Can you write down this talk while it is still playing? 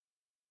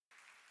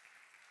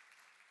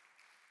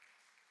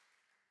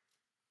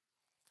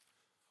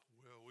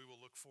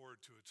forward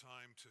to a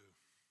time to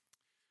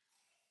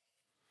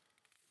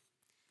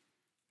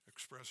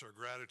express our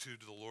gratitude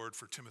to the Lord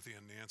for Timothy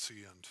and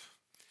Nancy, and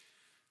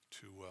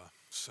to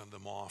send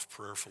them off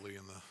prayerfully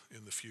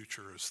in the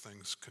future as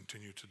things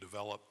continue to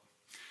develop.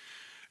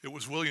 It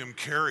was William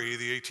Carey,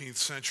 the 18th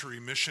century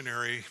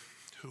missionary,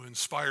 who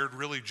inspired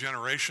really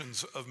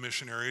generations of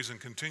missionaries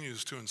and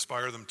continues to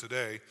inspire them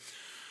today,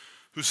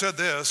 who said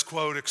this,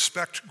 quote,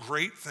 "Expect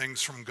great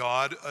things from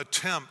God,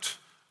 attempt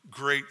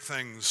great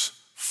things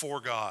for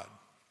God."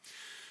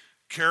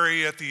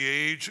 Carey, at the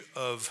age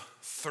of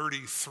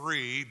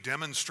 33,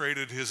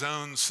 demonstrated his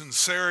own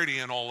sincerity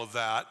in all of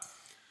that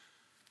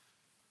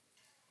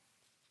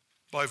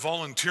by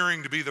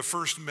volunteering to be the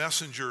first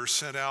messenger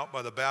sent out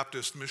by the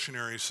Baptist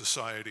Missionary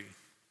Society.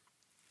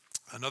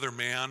 Another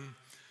man,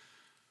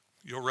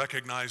 you'll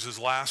recognize his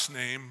last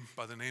name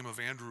by the name of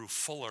Andrew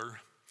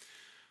Fuller,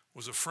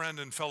 was a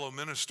friend and fellow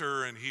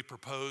minister, and he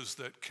proposed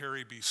that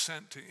Carey be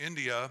sent to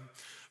India.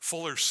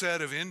 Fuller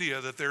said of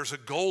India that there's a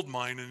gold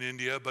mine in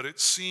India, but it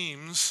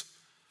seems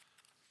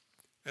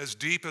as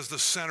deep as the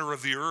center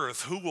of the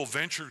earth. Who will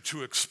venture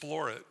to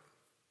explore it?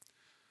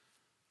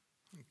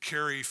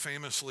 Carey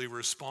famously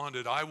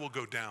responded, "I will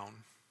go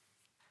down,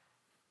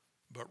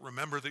 but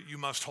remember that you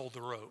must hold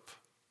the rope,"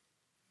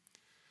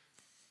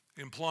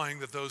 implying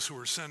that those who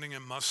are sending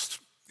him must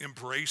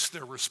embrace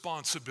their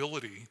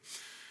responsibility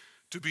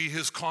to be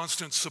his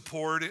constant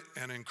support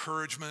and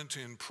encouragement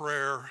in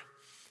prayer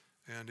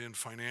and in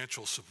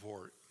financial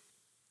support.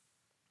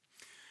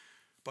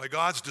 By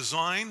God's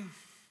design,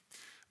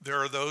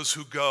 there are those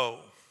who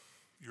go.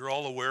 You're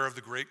all aware of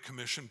the Great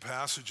Commission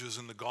passages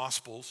in the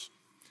Gospels.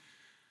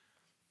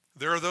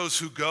 There are those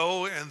who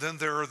go, and then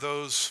there are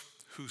those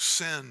who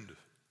send.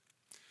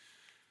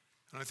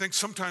 And I think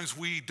sometimes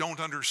we don't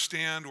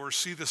understand or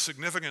see the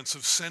significance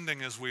of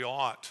sending as we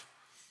ought.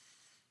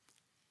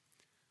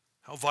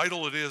 How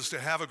vital it is to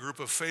have a group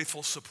of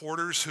faithful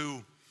supporters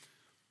who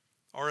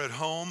are at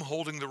home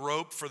holding the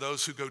rope for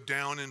those who go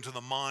down into the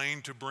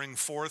mine to bring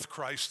forth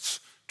Christ's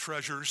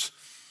treasures.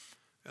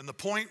 And the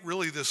point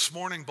really this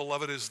morning,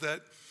 beloved, is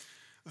that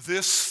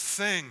this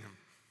thing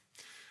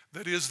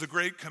that is the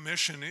Great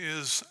Commission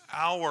is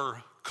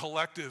our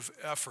collective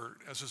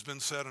effort, as has been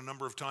said a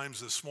number of times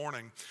this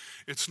morning.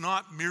 It's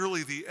not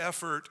merely the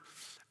effort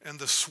and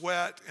the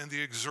sweat and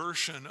the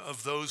exertion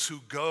of those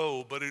who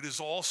go, but it is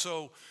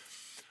also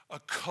a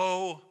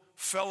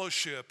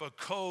co-fellowship, a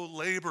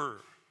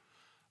co-labor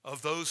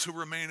of those who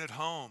remain at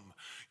home.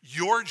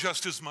 You're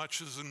just as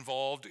much as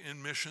involved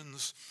in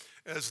missions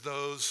as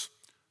those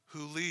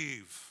who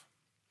leave.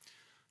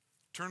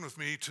 Turn with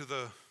me to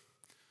the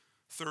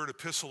third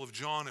epistle of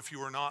John if you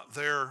are not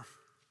there.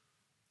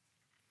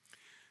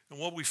 And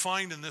what we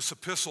find in this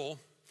epistle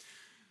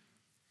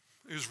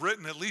is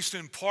written, at least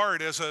in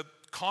part, as a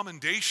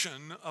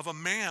commendation of a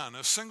man,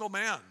 a single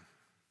man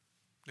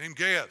named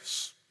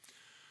Gaius,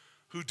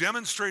 who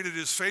demonstrated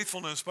his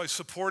faithfulness by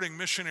supporting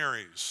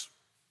missionaries.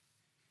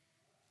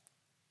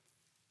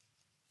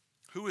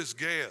 Who is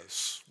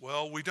Gaius?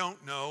 Well, we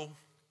don't know.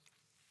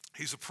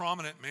 He's a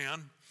prominent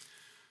man,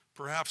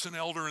 perhaps an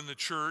elder in the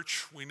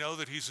church. We know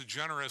that he's a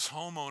generous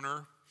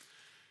homeowner.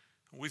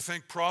 We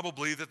think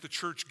probably that the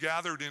church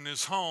gathered in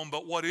his home,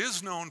 but what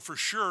is known for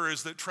sure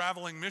is that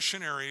traveling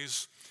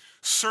missionaries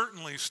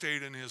certainly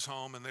stayed in his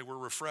home, and they were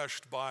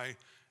refreshed by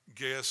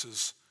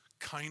Gaius's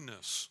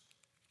kindness.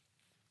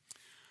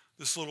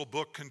 This little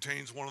book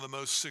contains one of the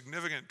most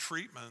significant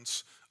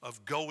treatments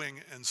of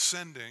going and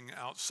sending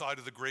outside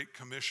of the Great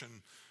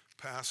Commission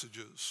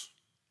passages.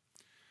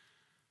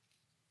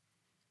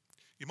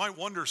 You might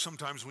wonder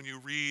sometimes when you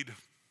read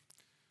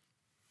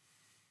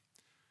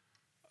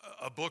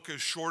a book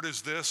as short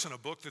as this and a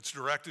book that's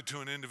directed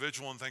to an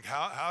individual and think,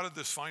 how did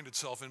this find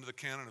itself into the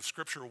canon of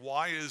Scripture?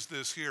 Why is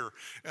this here?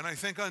 And I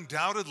think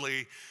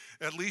undoubtedly,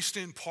 at least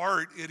in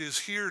part, it is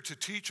here to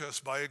teach us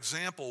by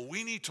example.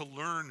 We need to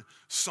learn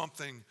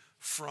something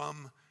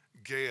from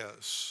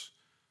Gaius.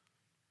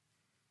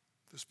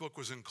 This book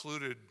was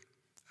included,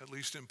 at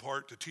least in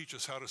part, to teach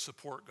us how to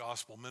support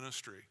gospel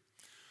ministry.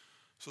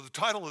 So the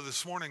title of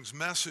this morning's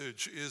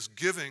message is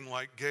Giving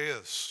Like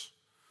Gaius.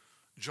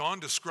 John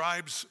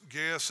describes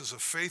Gaius as a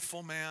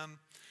faithful man.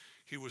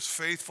 He was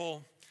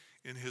faithful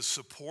in his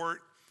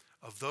support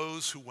of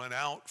those who went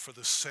out for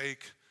the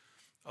sake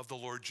of the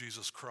Lord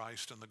Jesus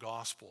Christ and the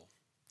gospel.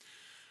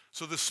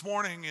 So this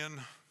morning, in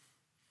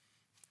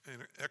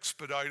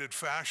expedited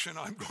fashion,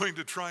 I'm going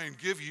to try and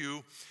give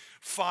you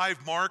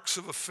 5 marks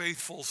of a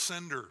faithful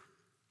sender.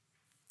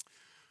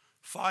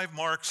 5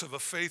 marks of a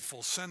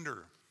faithful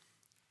sender.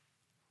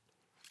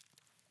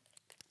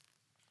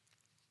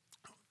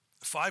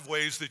 5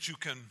 ways that you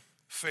can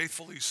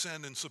faithfully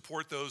send and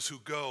support those who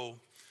go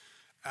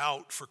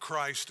out for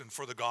Christ and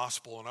for the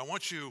gospel. And I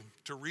want you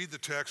to read the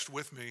text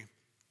with me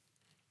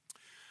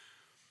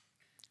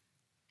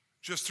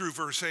just through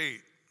verse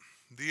 8.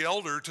 The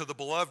elder to the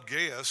beloved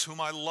Gaius,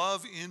 whom I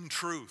love in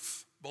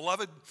truth.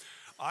 Beloved,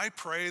 I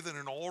pray that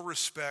in all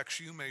respects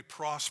you may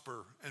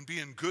prosper and be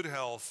in good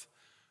health,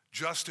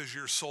 just as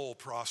your soul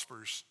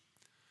prospers.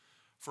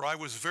 For I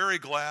was very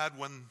glad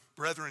when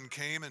brethren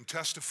came and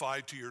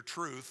testified to your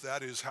truth,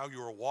 that is, how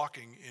you are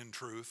walking in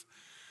truth.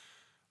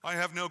 I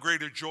have no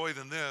greater joy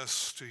than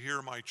this, to hear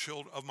of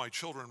my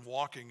children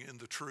walking in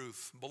the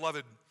truth.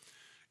 Beloved,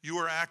 you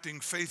are acting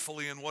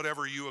faithfully in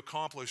whatever you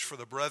accomplish for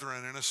the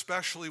brethren, and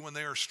especially when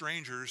they are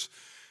strangers,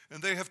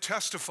 and they have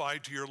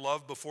testified to your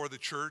love before the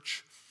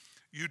church.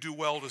 You do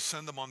well to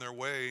send them on their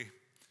way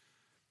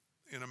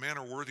in a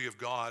manner worthy of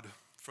God.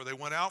 For they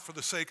went out for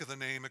the sake of the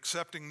name,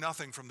 accepting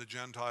nothing from the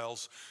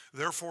Gentiles.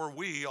 Therefore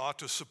we ought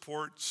to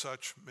support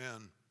such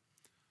men,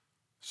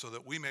 so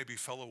that we may be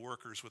fellow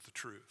workers with the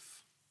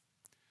truth.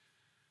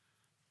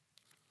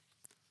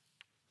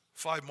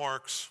 5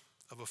 marks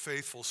of a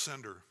faithful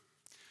sender.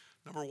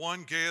 Number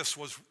 1, Gaius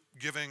was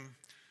giving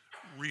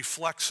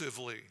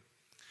reflexively.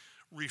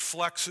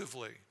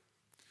 Reflexively.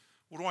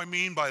 What do I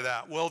mean by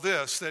that? Well,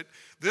 that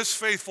this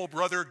faithful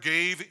brother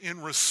gave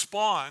in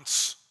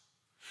response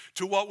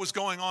to what was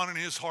going on in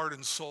his heart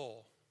and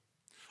soul.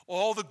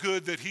 All the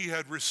good that he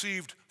had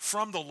received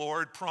from the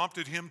Lord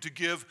prompted him to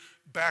give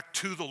back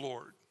to the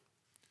Lord.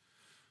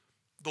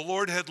 The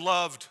Lord had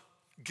loved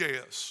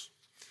Gaius.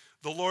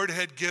 The Lord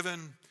had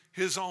given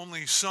his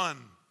only son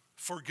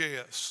for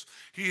Gaius.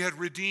 He had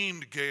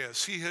redeemed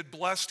Gaius. He had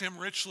blessed him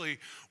richly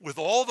with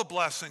all the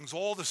blessings,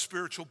 all the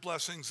spiritual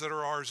blessings that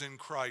are ours in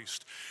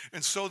Christ.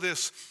 And so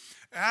this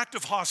act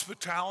of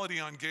hospitality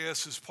on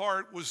Gaius'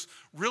 part was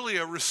really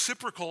a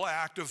reciprocal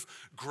act of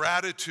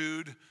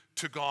gratitude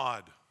to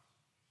God.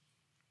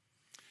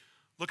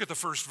 Look at the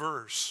first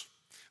verse.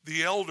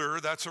 The elder,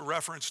 that's a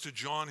reference to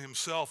John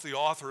himself, the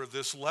author of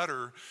this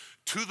letter,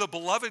 to the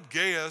beloved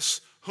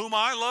Gaius, whom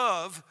I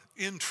love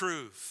in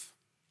truth.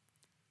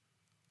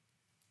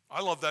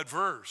 I love that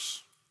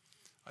verse.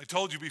 I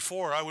told you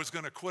before I was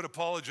going to quit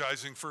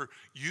apologizing for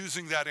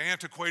using that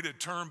antiquated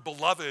term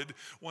beloved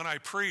when I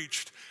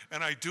preached,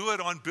 and I do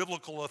it on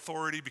biblical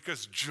authority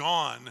because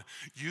John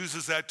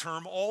uses that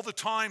term all the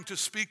time to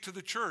speak to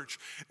the church.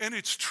 And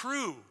it's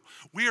true.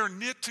 We are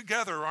knit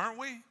together, aren't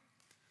we?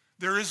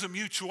 There is a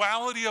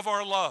mutuality of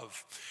our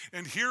love.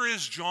 And here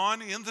is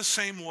John in the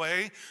same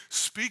way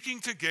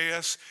speaking to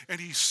Gaius, and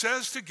he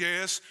says to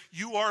Gaius,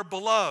 you are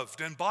beloved.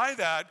 And by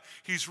that,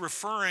 he's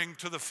referring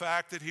to the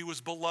fact that he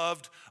was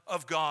beloved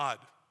of God.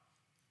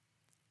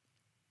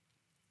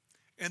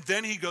 And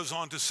then he goes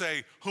on to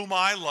say, whom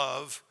I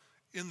love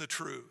in the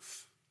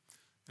truth.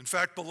 In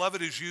fact,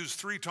 beloved is used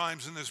 3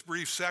 times in this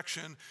brief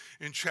section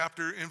in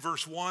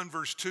verse 1,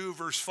 verse 2,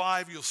 verse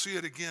 5. You'll see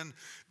it again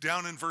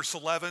down in verse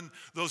 11.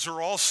 Those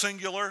are all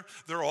singular.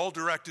 They're all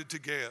directed to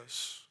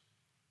Gaius.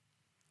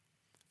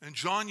 And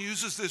John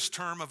uses this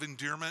term of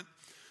endearment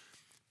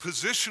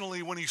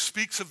positionally when he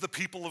speaks of the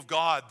people of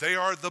God. They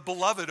are the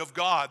beloved of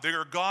God. They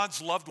are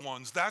God's loved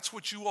ones. That's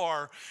what you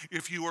are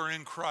if you are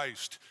in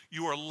Christ.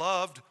 You are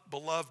loved,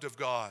 beloved of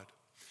God.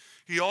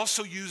 He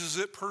also uses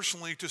it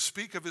personally to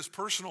speak of his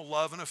personal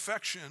love and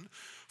affection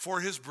for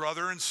his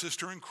brother and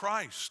sister in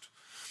Christ.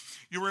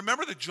 You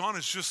remember that John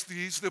is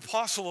he's the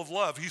apostle of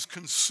love. He's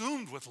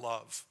consumed with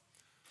love.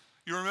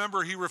 You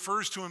remember he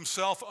refers to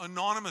himself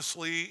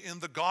anonymously in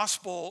the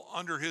gospel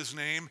under his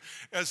name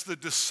as the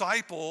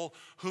disciple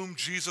whom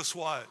Jesus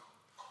what?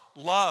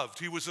 Loved.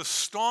 He was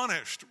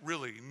astonished,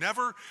 really.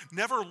 Never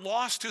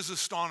lost his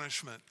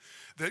astonishment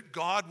that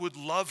God would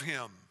love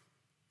him.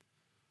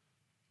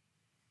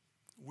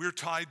 We're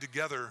tied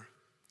together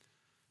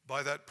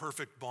by that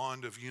perfect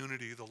bond of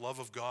unity, the love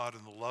of God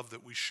and the love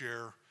that we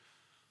share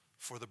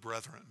for the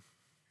brethren.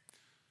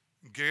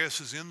 Gaius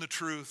is in the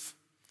truth.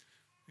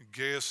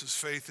 Gaius'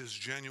 faith is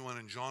genuine,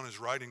 and John is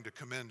writing to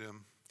commend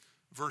him.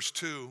 Verse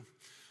 2,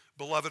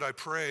 beloved, I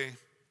pray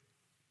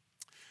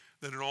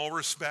that in all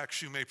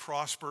respects you may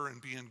prosper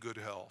and be in good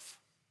health.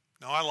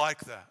 Now, I like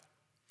that.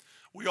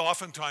 We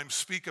oftentimes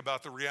speak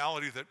about the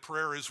reality that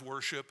prayer is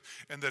worship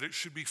and that it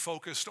should be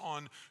focused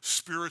on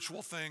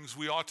spiritual things.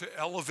 We ought to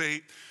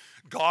elevate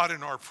God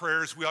in our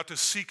prayers. We ought to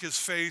seek his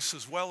face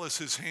as well as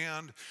his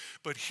hand.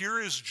 But here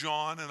is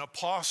John, an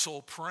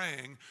apostle,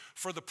 praying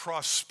for the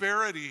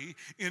prosperity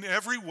in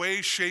every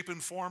way, shape,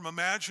 and form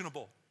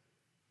imaginable.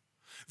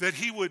 That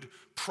he would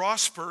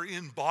prosper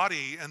in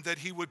body and that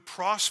he would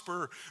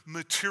prosper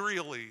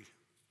materially.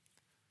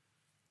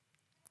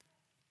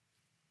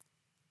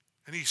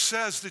 And he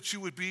says that you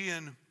would be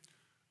in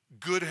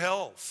good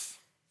health.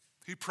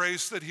 He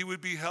prays that he would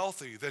be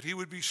healthy, that he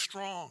would be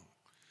strong.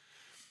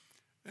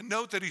 And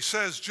note that he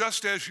says,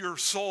 just as your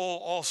soul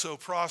also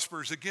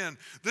prospers. Again,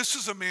 this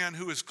is a man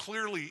who is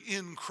clearly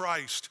in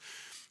Christ.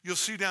 You'll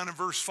see down in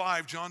verse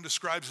 5, John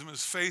describes him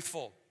as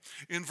faithful.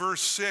 In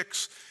verse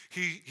 6,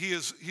 he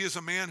is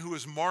a man who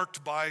is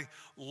marked by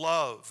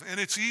love. And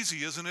it's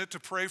easy, isn't it, to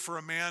pray for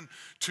a man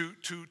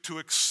to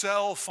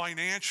excel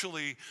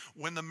financially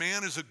when the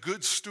man is a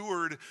good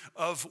steward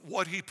of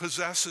what he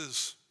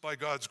possesses by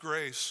God's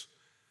grace.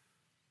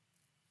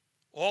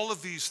 All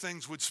of these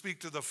things would speak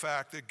to the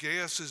fact that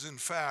Gaius is in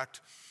fact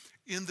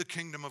in the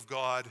kingdom of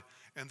God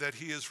and that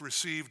he has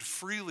received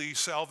freely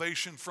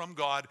salvation from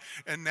God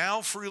and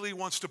now freely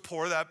wants to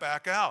pour that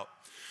back out.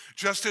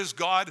 Just as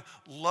God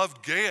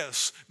loved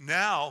Gaius,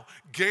 now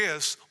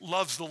Gaius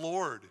loves the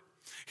Lord.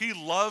 He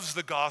loves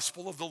the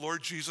gospel of the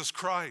Lord Jesus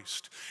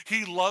Christ.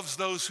 He loves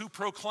those who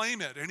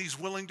proclaim it, and he's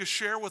willing to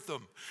share with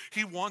them.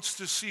 He wants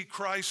to see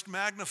Christ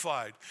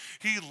magnified.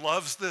 He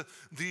loves the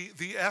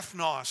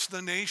ethnos,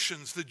 the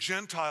nations, the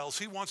Gentiles.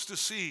 He wants to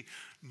see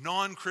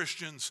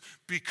non-Christians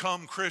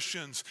become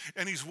Christians,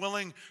 and he's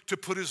willing to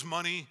put his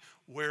money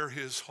where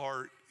his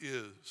heart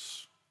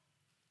is.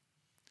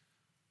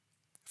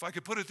 If I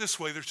could put it this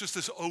way, there's just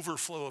this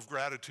overflow of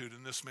gratitude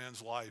in this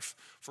man's life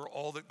for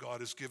all that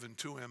God has given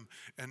to him.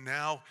 And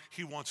now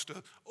he wants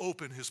to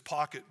open his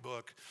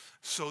pocketbook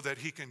so that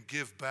he can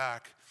give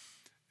back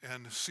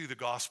and see the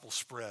gospel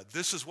spread.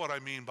 This is what I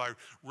mean by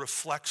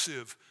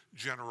reflexive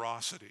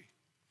generosity.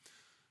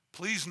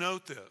 Please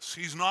note this.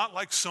 He's not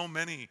like so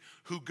many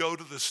who go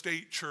to the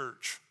state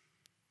church.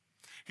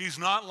 He's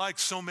not like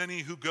so many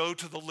who go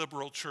to the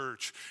liberal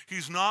church.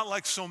 He's not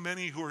like so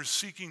many who are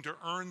seeking to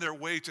earn their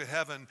way to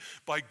heaven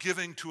by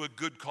giving to a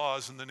good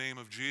cause in the name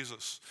of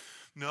Jesus.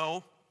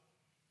 No,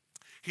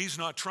 he's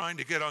not trying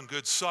to get on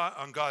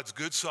God's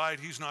good side.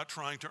 He's not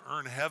trying to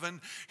earn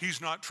heaven.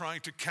 He's not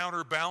trying to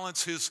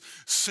counterbalance his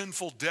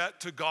sinful debt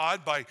to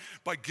God by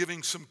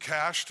giving some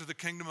cash to the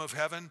kingdom of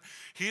heaven.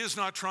 He is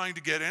not trying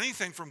to get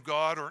anything from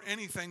God or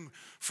anything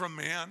from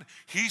man.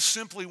 He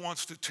simply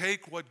wants to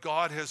take what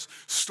God has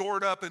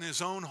stored up in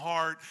his own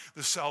heart,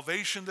 the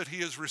salvation that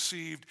he has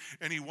received,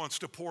 and he wants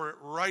to pour it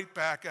right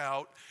back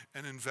out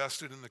and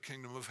invest it in the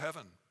kingdom of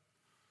heaven.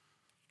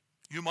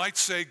 You might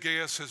say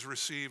Gaius has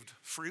received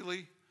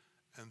freely,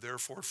 and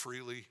therefore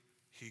freely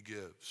he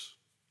gives.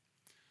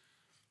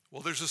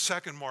 Well, there's a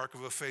second mark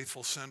of a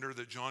faithful sender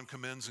that John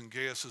commends in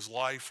Gaius'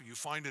 life. You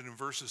find it in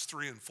verses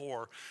 3 and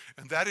 4,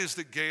 and that is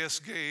that Gaius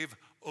gave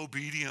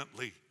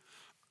obediently.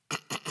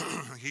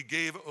 He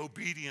gave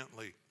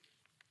obediently.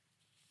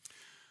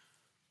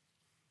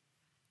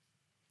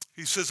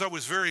 He says, I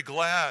was very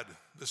glad,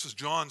 this is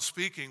John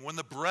speaking, when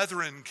the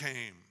brethren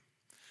came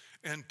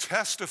and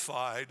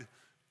testified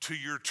to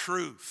your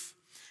truth.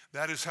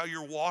 That is how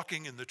you're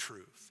walking in the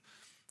truth.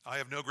 I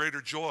have no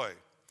greater joy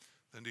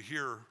than to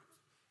hear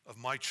of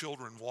my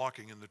children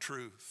walking in the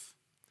truth.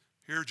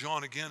 Here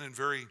John, again in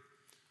very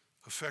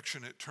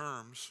affectionate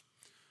terms,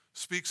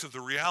 speaks of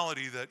the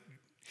reality that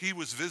he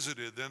was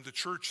visited, and the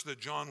church that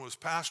John was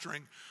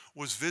pastoring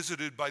was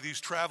visited by these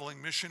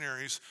traveling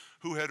missionaries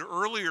who had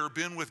earlier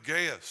been with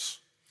Gaius.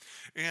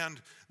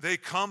 And they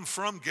come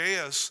from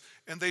Gaius,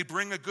 and they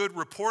bring a good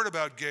report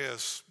about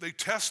Gaius. They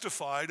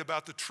testified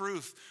about the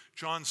truth,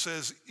 John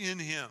says, in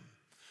him.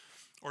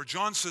 Or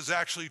John says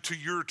actually to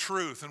your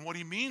truth. And what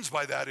he means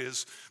by that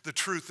is the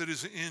truth that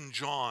is in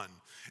John.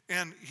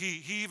 And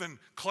he even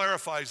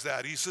clarifies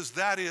that. He says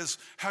that is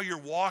how you're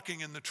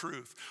walking in the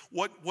truth.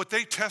 What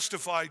they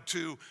testified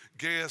to,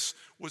 Gaius,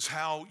 was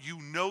how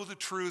you know the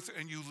truth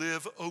and you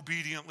live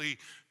obediently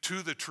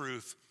to the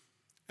truth.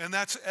 And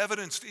that's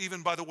evidenced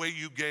even by the way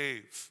you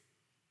gave.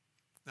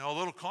 Now, a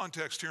little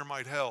context here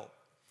might help.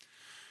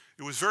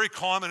 It was very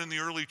common in the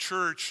early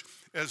church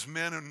as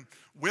men and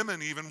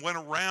women even went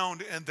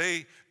around and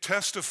they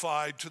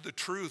testified to the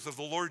truth of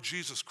the Lord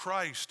Jesus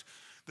Christ,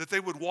 that they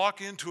would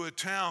walk into a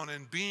town,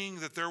 and being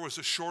that there was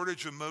a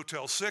shortage of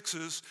Motel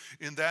 6s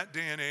in that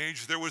day and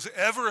age, there was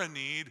ever a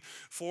need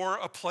for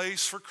a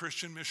place for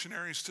Christian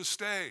missionaries to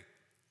stay,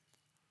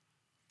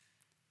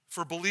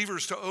 for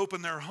believers to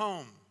open their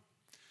home.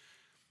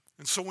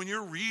 And so when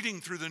you're reading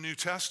through the New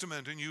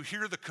Testament and you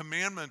hear the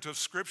commandment of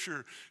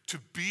Scripture to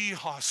be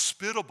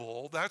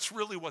hospitable, that's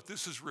really what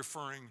this is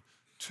referring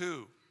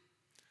to.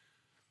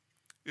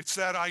 It's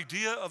that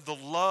idea of the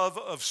love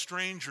of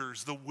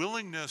strangers, the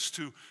willingness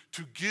to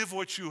give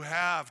what you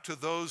have to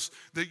those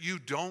that you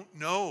don't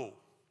know,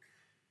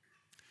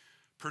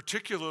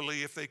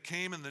 particularly if they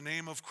came in the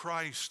name of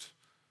Christ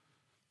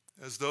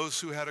as those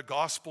who had a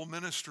gospel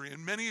ministry.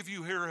 And many of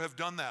you here have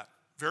done that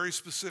very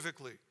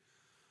specifically.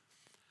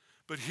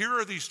 But here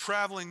are these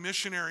traveling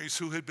missionaries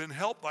who had been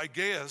helped by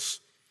Gaius,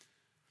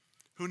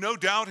 who no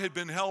doubt had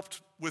been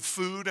helped with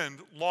food and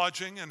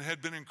lodging and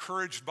had been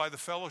encouraged by the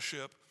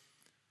fellowship.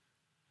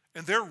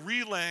 And they're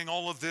relaying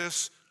all of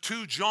this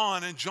to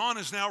John, and John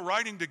is now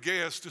writing to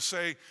Gaius to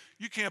say,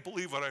 you can't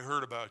believe what I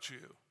heard about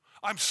you.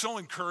 I'm so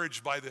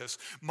encouraged by this.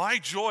 My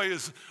joy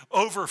is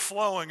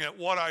overflowing at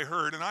what I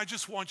heard, and I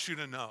just want you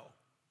to know.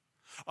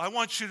 I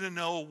want you to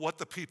know what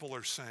the people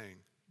are saying,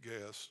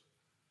 Gaius.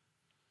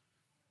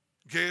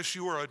 Gaius,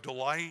 you are a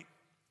delight.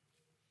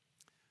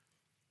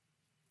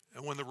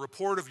 And when the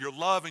report of your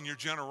love and your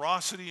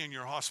generosity and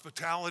your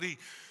hospitality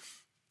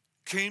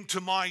came to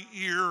my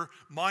ear,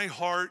 my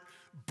heart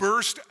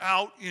burst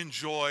out in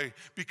joy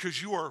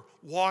because you are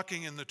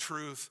walking in the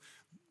truth.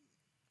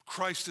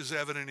 Christ is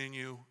evident in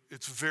you.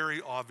 It's very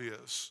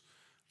obvious.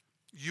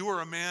 You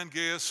are a man,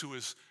 Gaius, who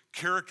is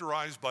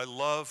characterized by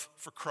love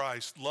for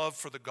Christ, love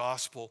for the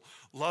gospel,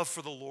 love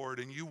for the Lord,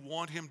 and you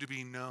want him to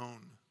be known.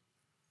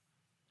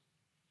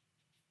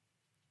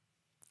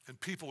 And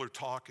people are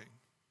talking.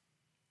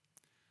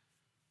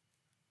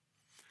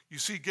 You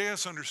see,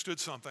 Gaius understood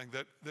something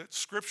that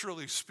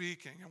scripturally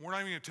speaking, and we're not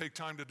even going to take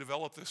time to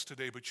develop this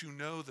today, but you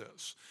know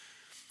this,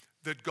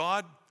 that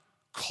God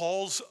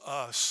calls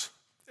us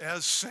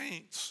as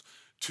saints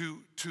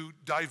to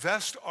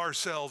divest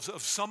ourselves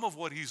of some of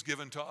what he's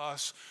given to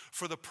us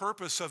for the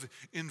purpose of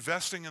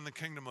investing in the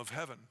kingdom of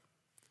heaven,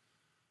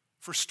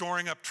 for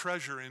storing up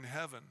treasure in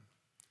heaven.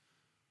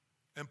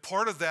 And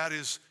part of that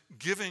is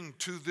giving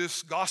to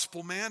this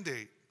gospel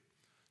mandate,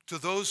 to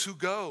those who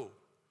go.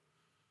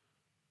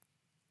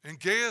 And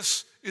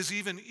Gaius is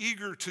even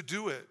eager to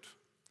do it.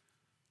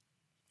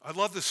 I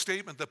love the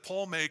statement that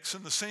Paul makes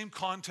in the same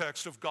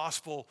context of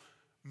gospel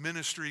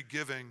ministry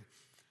giving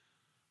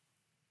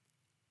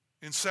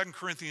in 2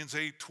 Corinthians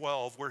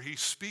 8:12, where he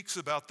speaks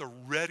about the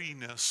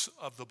readiness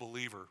of the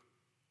believer.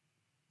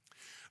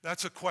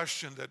 That's a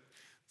question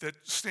that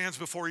stands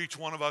before each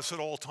one of us at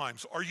all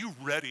times. Are you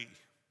ready?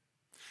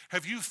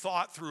 Have you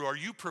thought through, are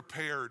you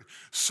prepared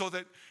so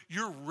that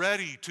you're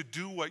ready to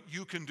do what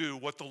you can do,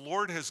 what the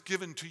Lord has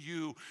given to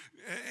you,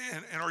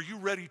 and are you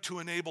ready to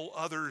enable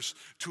others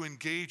to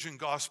engage in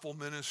gospel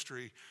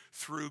ministry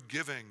through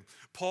giving?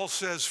 Paul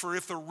says, for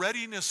if the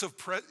readiness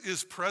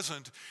is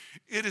present,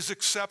 it is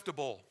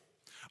acceptable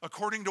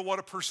according to what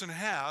a person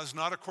has,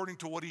 not according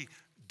to what he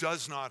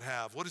does not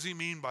have. What does he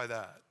mean by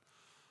that?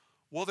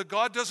 Well, that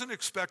God doesn't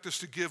expect us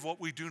to give what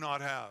we do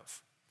not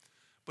have,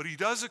 but he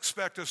does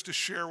expect us to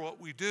share what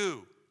we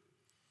do.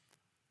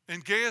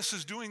 And Gaius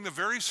is doing the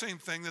very same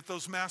thing that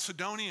those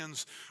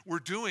Macedonians were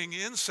doing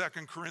in 2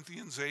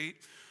 Corinthians 8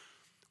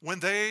 when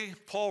they,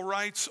 Paul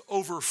writes,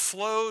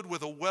 overflowed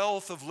with a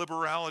wealth of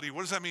liberality.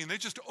 What does that mean? They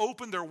just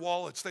opened their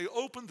wallets. They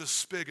opened the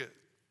spigot.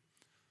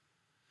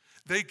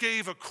 They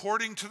gave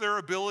according to their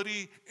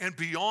ability, and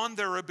beyond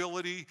their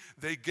ability,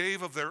 they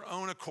gave of their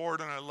own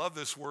accord. And I love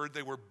this word.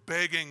 They were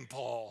begging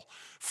Paul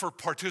for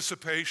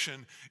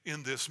participation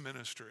in this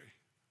ministry.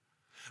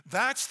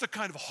 That's the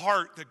kind of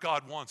heart that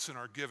God wants in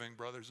our giving,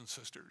 brothers and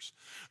sisters.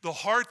 The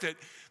heart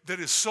that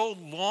is so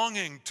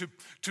longing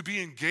to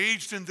be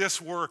engaged in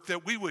this work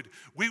that we would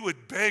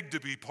beg to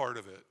be part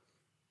of it.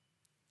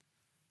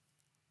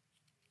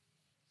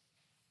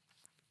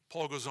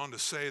 Paul goes on to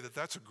say that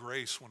that's a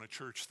grace when a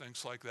church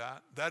thinks like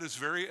that. That is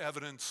very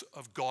evidence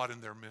of God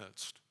in their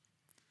midst.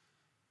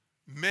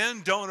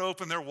 Men don't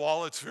open their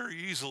wallets very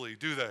easily,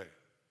 do they?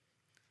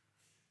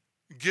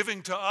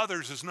 Giving to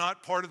others is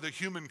not part of the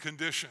human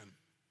condition.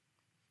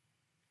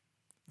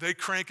 They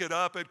crank it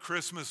up at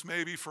Christmas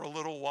maybe for a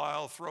little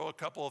while, throw a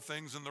couple of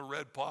things in the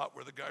red pot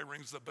where the guy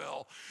rings the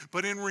bell.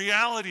 But in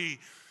reality,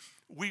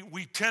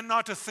 we tend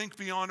not to think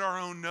beyond our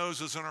own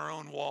noses and our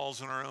own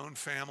walls and our own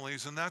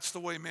families, and that's the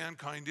way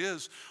mankind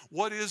is.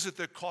 What is it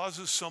that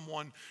causes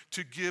someone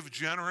to give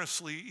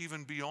generously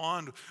even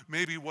beyond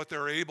maybe what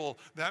they're able?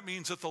 That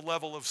means at the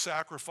level of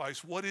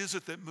sacrifice. What is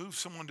it that moves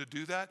someone to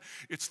do that?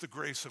 It's the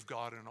grace of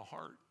God in a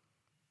heart.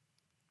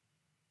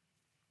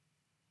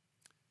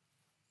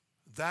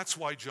 That's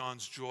why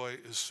John's joy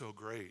is so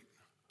great.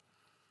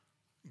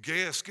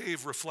 Gaius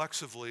gave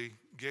reflexively.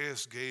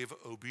 Gaius gave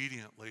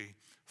obediently.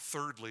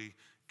 Thirdly,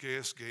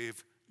 Gaius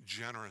gave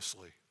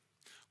generously.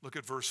 Look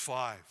at verse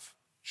 5.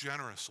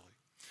 Generously.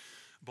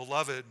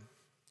 Beloved,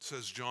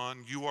 says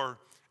John, you are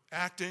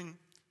acting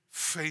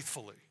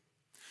faithfully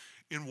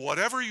in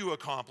whatever you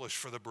accomplish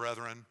for the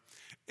brethren,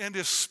 and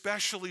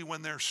especially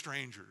when they're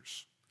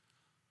strangers.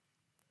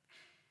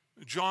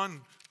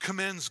 John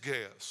commends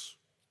Gaius,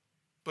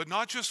 but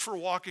not just for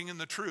walking in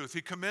the truth.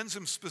 He commends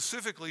him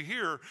specifically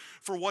here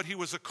for what he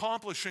was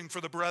accomplishing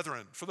for the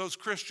brethren, for those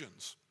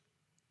Christians.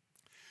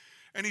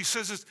 And he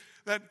says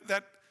that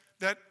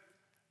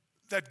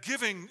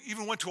giving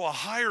even went to a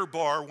higher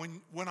bar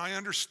when I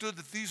understood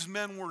that these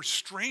men were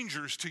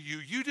strangers to you.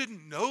 You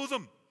didn't know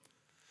them,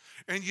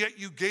 and yet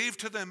you gave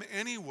to them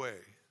anyway.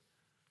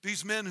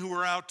 These men who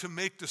were out to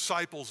make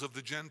disciples of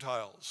the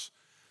Gentiles.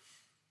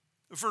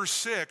 Verse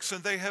 6,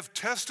 and they have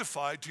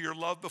testified to your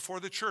love before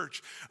the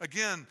church.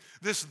 Again,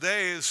 this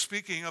they is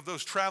speaking of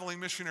those traveling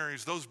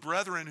missionaries, those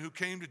brethren who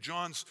came to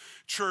John's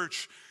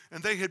church,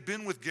 and they had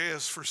been with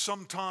Gaius for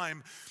some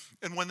time.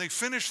 And when they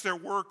finished their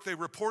work, they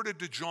reported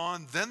to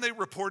John, then they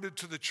reported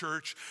to the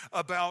church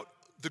about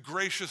the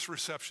gracious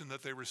reception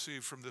that they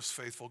received from this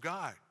faithful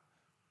guy.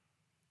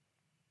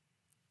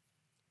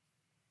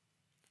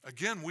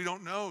 Again, we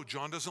don't know.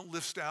 John doesn't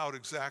list out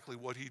exactly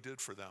what he did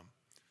for them.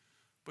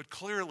 But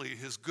clearly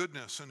his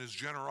goodness and his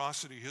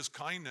generosity, his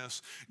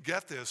kindness,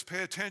 get this,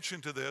 pay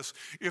attention to this.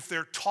 If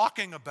they're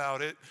talking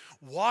about it,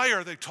 why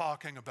are they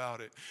talking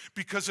about it?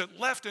 Because it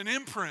left an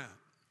imprint.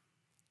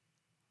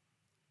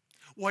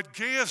 What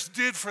Gaius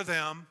did for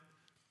them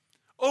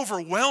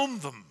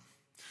overwhelmed them,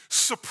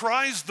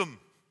 surprised them.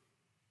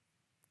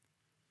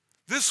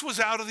 This was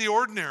out of the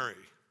ordinary.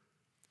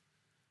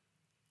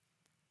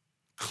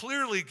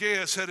 Clearly,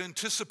 Gaius had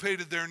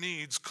anticipated their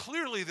needs.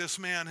 Clearly, this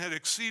man had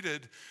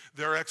exceeded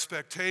their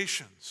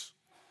expectations.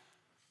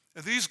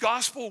 And these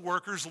gospel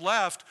workers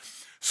left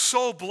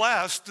so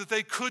blessed that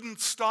they couldn't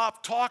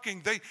stop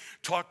talking. They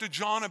talked to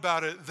John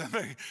about it, then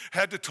they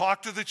had to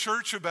talk to the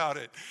church about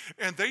it.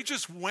 And they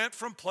just went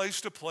from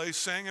place to place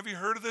saying, have you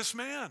heard of this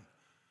man?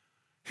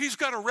 He's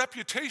got a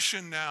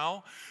reputation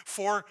now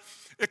for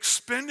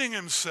expending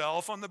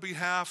himself on the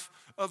behalf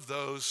of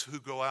those who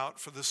go out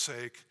for the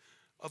sake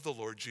of the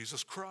Lord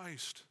Jesus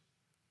Christ.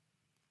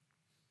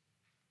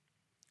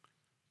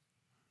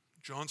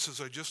 John says,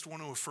 I just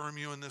want to affirm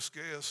you in this,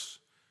 Gaius.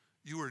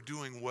 You are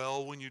doing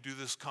well when you do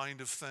this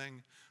kind of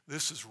thing.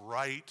 This is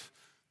right.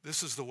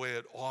 This is the way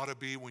it ought to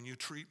be when you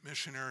treat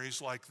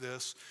missionaries like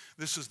this.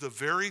 This is the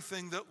very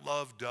thing that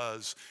love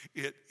does.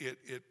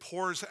 It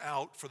pours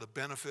out for the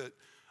benefit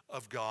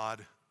of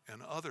God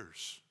and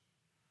others.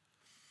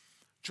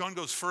 John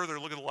goes further.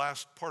 Look at the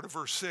last part of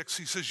verse 6.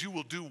 He says, you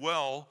will do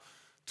well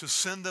to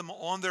send them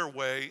on their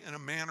way in a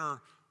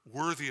manner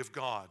worthy of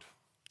God.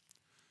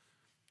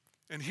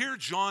 And here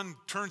John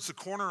turns the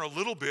corner a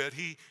little bit.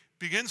 He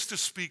begins to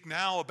speak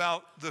now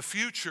about the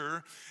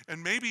future,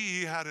 and maybe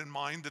he had in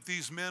mind that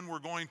these men were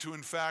going to,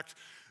 in fact,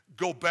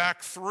 go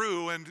back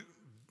through and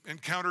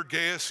encounter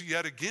Gaius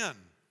yet again.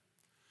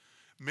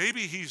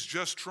 Maybe he's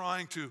just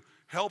trying to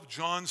help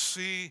John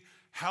see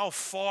how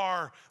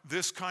far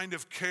this kind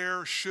of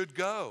care should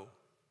go.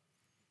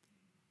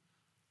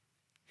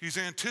 He's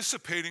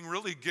anticipating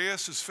really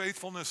Gaius'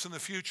 faithfulness in the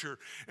future.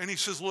 And he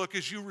says, look,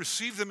 as you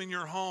receive them in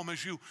your home,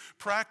 as you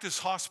practice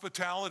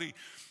hospitality,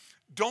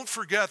 don't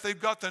forget they've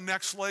got the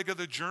next leg of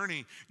the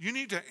journey. You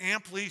need to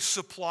amply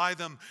supply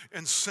them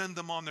and send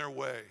them on their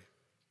way.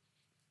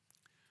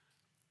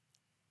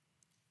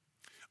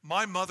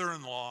 My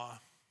mother-in-law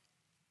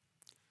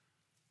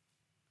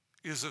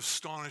is an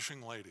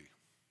astonishing lady.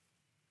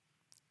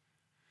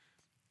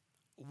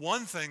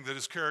 One thing that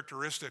is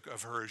characteristic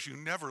of her is you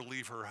never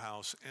leave her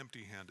house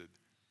empty-handed.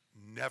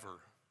 Never.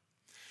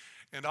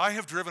 And I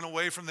have driven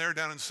away from there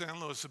down in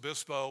San Luis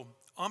Obispo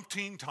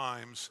umpteen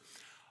times.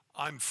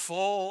 I'm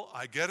full,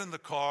 I get in the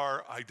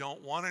car, I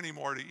don't want any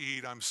more to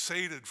eat. I'm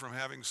sated from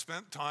having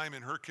spent time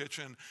in her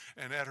kitchen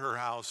and at her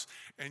house,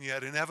 and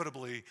yet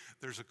inevitably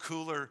there's a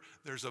cooler,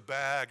 there's a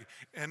bag,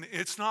 and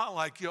it's not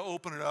like you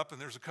open it up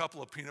and there's a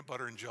couple of peanut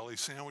butter and jelly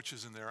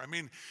sandwiches in there. I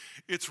mean,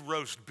 it's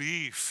roast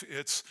beef,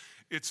 it's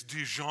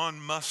Dijon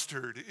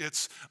mustard,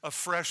 it's a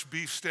fresh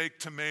beefsteak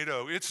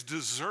tomato, it's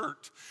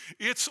dessert.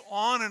 It's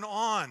on and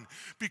on,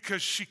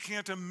 because she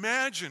can't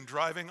imagine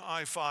driving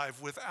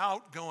I-5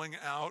 without going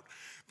out,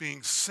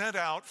 being sent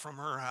out from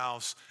her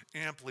house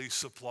amply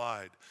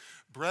supplied.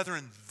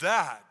 Brethren,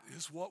 that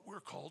is what we're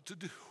called to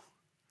do.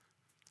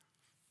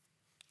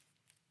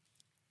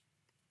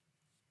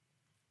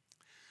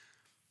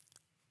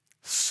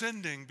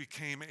 Sending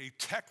became a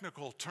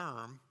technical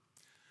term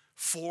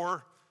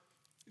for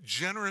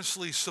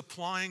generously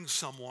supplying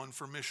someone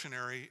for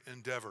missionary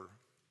endeavor.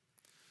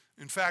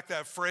 In fact,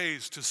 that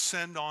phrase, to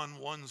send on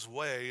one's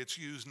way, it's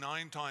used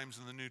 9 times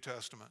in the New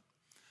Testament.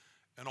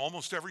 And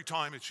almost every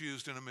time it's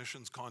used in a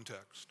missions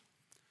context.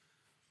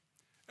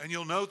 And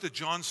you'll note that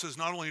John says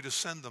not only to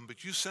send them,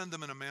 but you send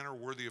them in a manner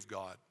worthy of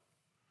God.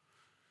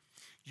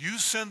 You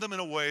send them in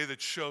a way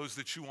that shows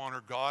that you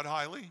honor God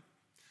highly.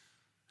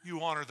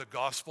 You honor the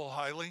gospel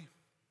highly.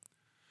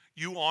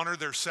 You honor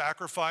their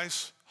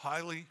sacrifice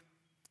highly.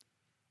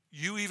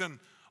 You even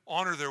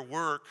honor their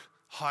work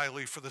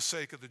highly for the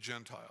sake of the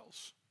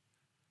Gentiles.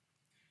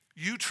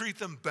 You treat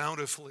them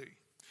bountifully.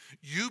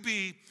 You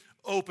be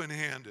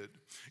open-handed.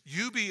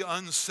 You be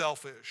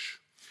unselfish.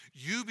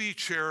 You be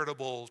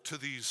charitable to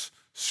these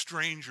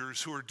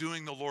strangers who are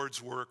doing the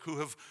Lord's work, who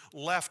have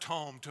left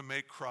home to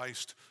make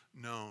Christ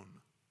known.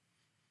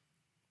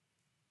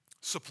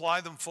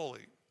 Supply them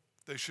fully.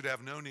 They should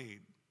have no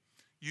need.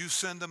 You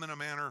send them in a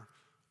manner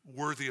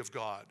worthy of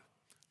God.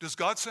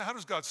 How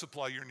does God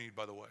supply your need,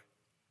 by the way?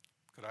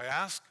 Could I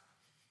ask?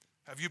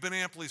 Have you been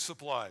amply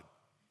supplied?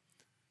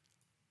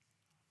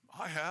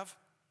 I have.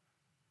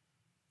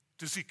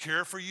 Does he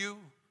care for you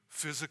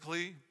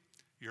physically,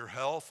 your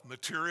health,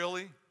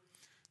 materially?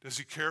 Does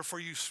he care for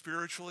you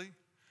spiritually?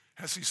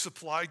 Has he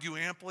supplied you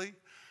amply?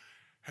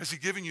 Has he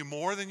given you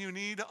more than you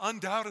need?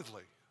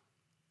 Undoubtedly.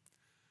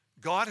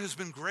 God has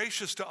been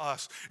gracious to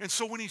us. And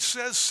so when he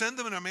says send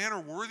them in a manner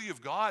worthy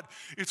of God,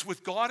 it's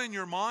with God in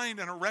your mind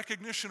and a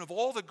recognition of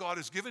all that God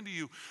has given to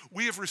you.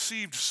 We have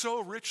received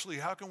so richly.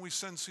 How can we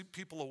send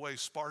people away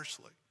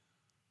sparsely?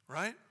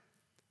 Right?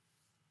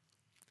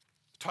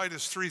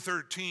 Titus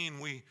 3:13,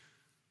 we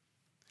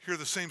hear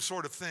the same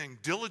sort of thing.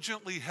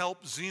 Diligently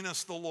help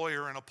Zenas the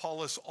lawyer and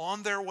Apollos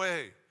on their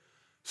way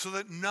so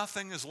that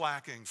nothing is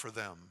lacking for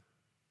them.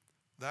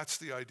 That's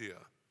the idea.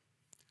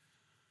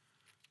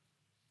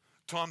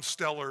 Tom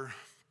Steller,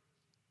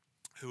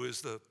 who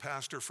is the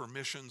pastor for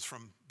missions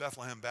from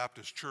Bethlehem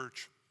Baptist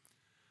Church,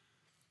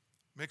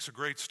 makes a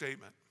great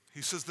statement.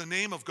 He says, the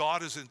name of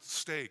God is at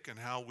stake in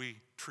how we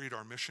treat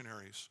our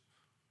missionaries.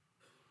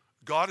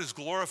 God is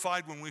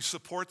glorified when we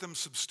support them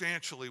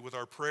substantially with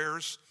our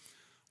prayers,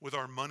 with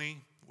our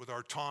money, with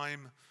our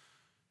time,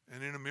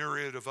 and in a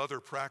myriad of other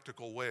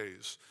practical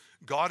ways.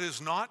 God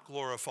is not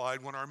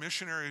glorified when our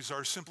missionaries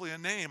are simply a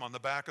name on the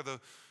back of the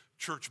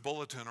church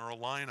bulletin or a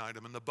line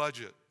item in the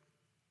budget.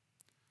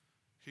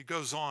 He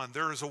goes on,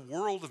 there is a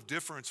world of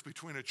difference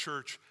between a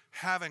church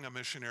having a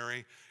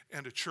missionary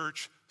and a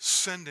church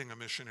sending a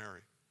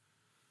missionary.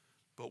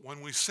 But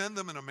when we send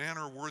them in a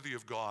manner worthy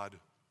of God,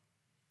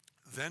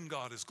 then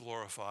God is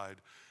glorified,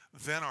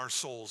 then our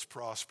souls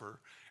prosper,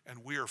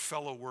 and we are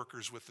fellow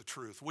workers with the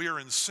truth. We are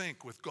in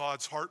sync with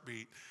God's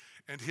heartbeat,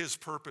 and his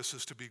purpose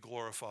is to be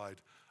glorified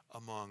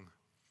among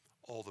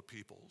all the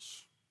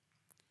peoples.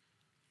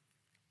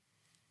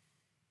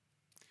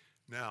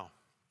 Now,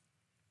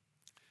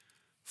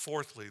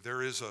 fourthly,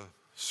 there is a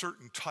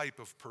certain type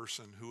of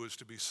person who is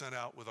to be sent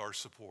out with our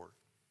support.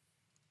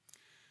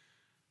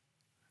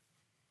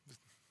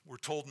 We're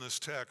told in this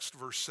text,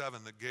 verse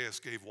 7, that Gaius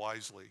gave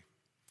wisely.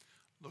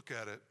 Look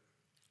at it.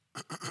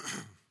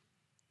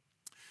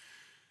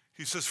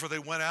 He says, for they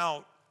went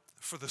out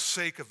for the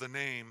sake of the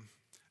name,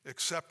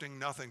 accepting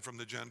nothing from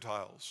the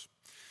Gentiles.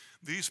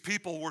 These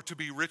people were to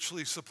be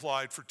richly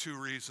supplied for two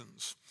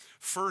reasons.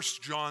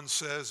 First, John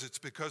says it's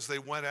because they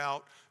went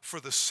out for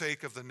the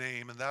sake of the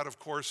name, and that, of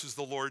course, is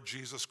the Lord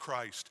Jesus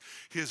Christ.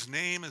 His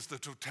name is the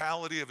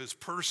totality of his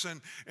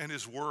person and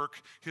his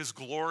work, his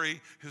glory,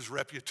 his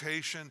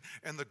reputation,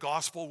 and the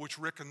gospel which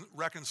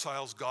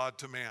reconciles God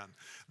to man.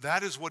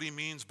 That is what he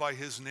means by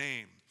his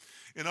name.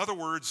 In other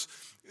words,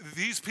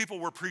 these people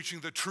were preaching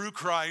the true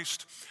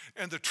Christ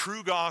and the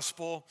true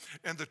gospel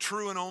and the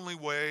true and only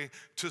way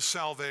to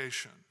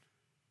salvation.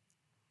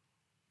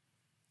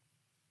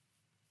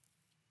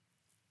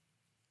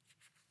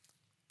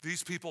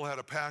 These people had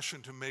a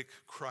passion to make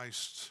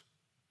Christ's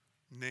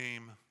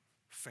name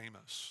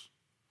famous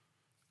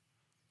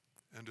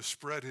and to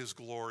spread his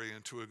glory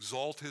and to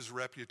exalt his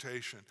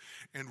reputation.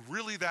 And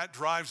really that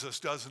drives us,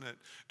 doesn't it,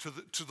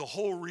 to the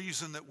whole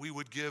reason that we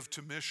would give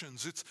to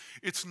missions.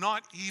 It's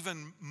not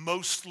even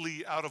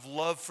mostly out of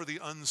love for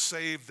the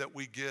unsaved that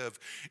we give.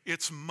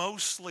 It's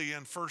mostly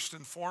and first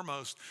and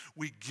foremost,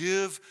 we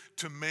give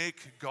to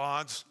make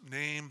God's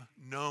name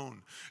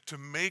known, to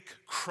make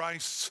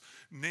Christ's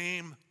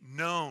name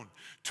known,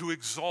 to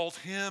exalt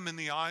him in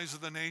the eyes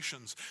of the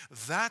nations.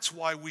 That's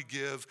why we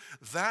give.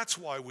 That's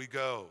why we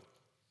go.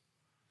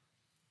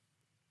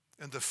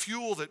 And the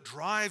fuel that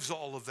drives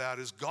all of that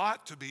has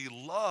got to be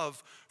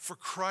love for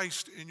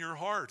Christ in your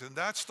heart. And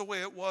that's the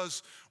way it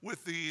was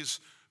with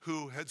these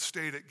who had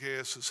stayed at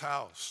Gaius'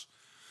 house.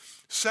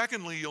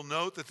 Secondly, you'll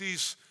note that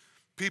these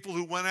people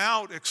who went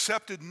out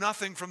accepted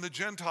nothing from the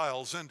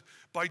Gentiles. And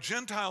by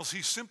Gentiles,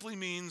 he simply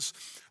means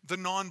the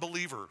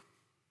non-believer.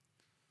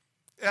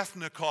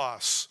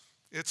 Ethnikos,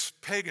 it's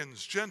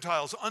pagans,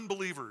 Gentiles,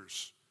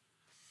 unbelievers.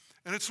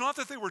 And it's not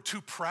that they were too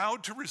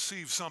proud to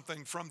receive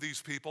something from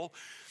these people,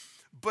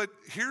 but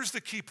here's the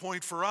key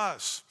point for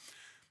us.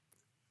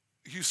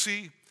 You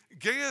see,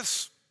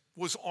 Gaius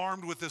was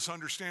armed with this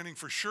understanding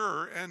for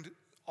sure, and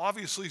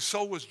obviously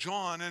so was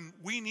John, and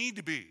we need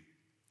to be.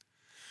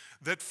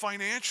 That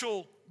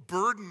financial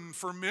burden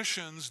for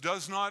missions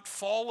does not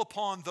fall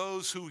upon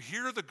those who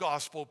hear the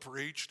gospel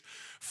preached.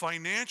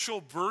 Financial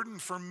burden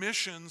for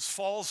missions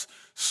falls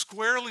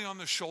squarely on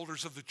the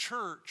shoulders of the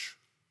church.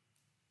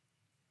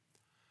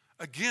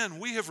 Again,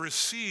 we have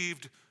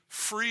received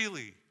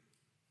freely.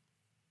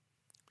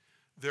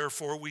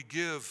 Therefore, we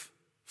give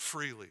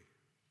freely.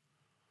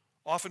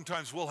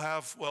 Oftentimes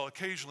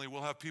occasionally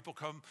we'll have people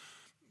come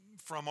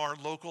from our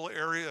local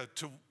area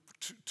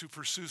to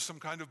pursue some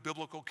kind of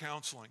biblical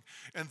counseling.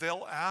 And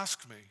they'll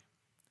ask me,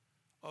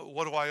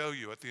 what do I owe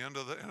you at the end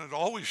of and it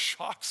always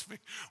shocks me.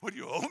 What do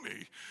you owe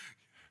me?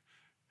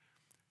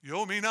 You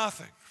owe me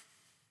nothing.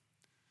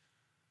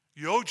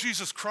 You owe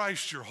Jesus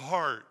Christ your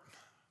heart.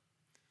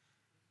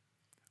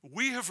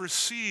 We have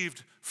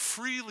received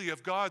freely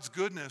of God's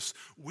goodness.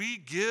 We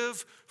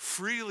give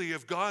freely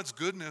of God's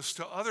goodness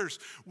to others.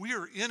 We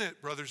are in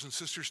it, brothers and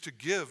sisters, to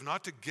give,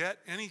 not to get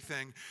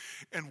anything.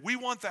 And we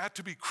want that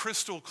to be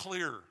crystal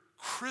clear.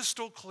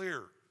 Crystal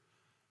clear.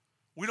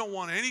 We don't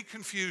want any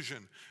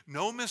confusion,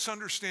 no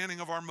misunderstanding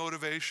of our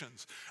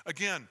motivations.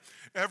 Again,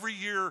 every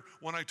year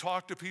when I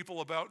talk to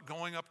people about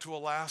going up to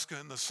Alaska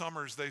in the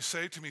summers, they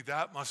say to me,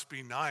 that must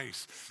be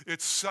nice.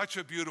 It's such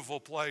a beautiful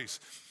place.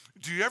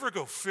 Do you ever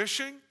go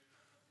fishing?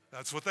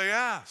 That's what they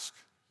ask.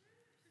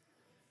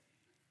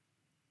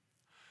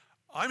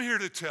 I'm here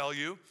to tell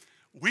you,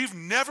 we've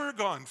never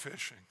gone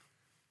fishing.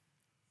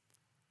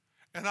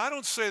 And I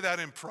don't say that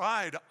in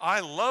pride.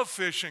 I love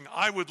fishing.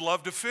 I would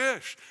love to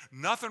fish.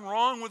 Nothing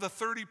wrong with a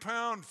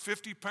 30-pound,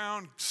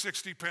 50-pound,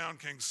 60-pound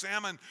king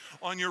salmon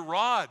on your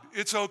rod.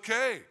 It's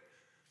okay.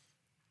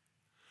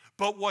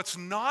 But what's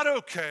not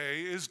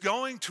okay is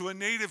going to a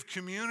native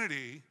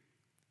community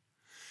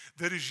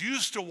that is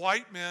used to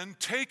white men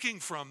taking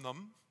from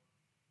them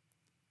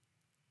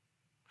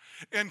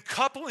and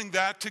coupling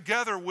that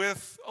together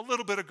with a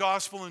little bit of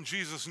gospel in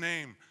Jesus'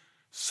 name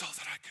so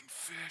that I can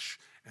fish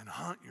and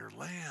hunt your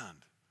land.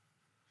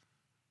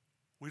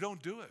 We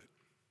don't do it.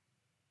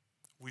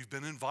 We've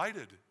been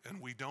invited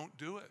and we don't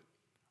do it.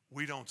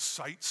 We don't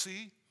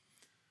sightsee.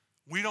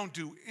 We don't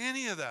do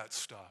any of that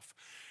stuff.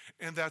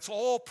 And that's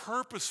all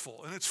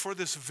purposeful. And it's for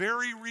this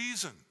very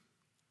reason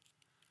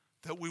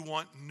that we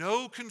want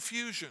no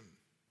confusion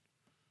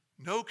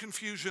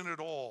at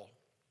all.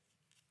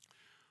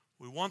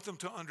 We want them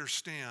to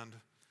understand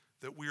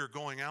that we are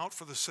going out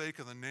for the sake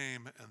of the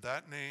name, and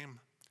that name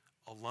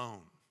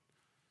alone.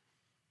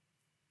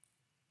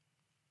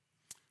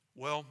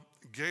 Well,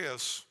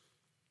 Gaius,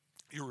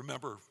 you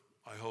remember,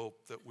 I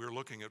hope, that we're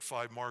looking at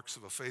 5 marks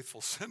of a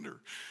faithful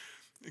sender.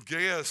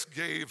 Gaius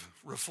gave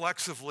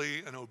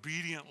reflexively and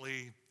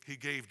obediently. He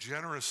gave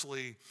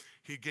generously.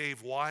 He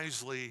gave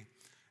wisely.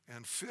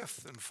 And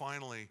fifth and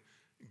finally,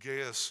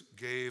 Gaius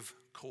gave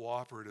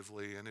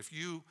cooperatively. And if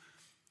you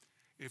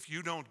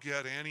don't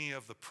get any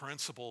of the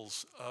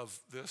principles of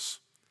this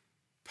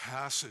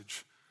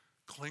passage,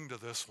 cling to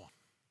this one,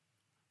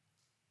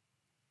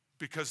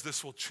 because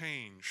this will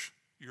change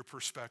your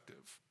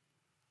perspective.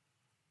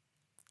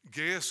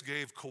 Gaius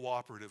gave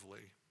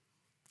cooperatively.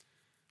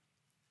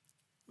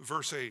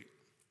 Verse 8,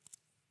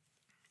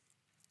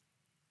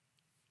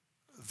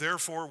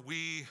 therefore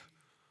we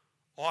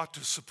ought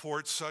to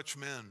support such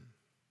men.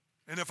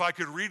 And if I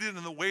could read it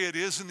in the way it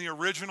is in the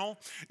original,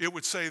 it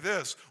would say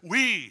this: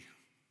 we,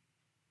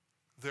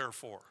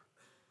 therefore.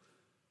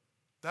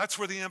 That's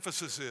where the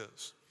emphasis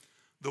is.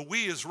 The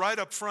we is right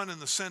up front in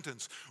the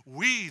sentence.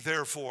 We,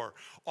 therefore,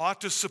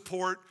 ought to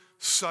support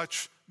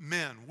such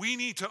men. We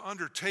need to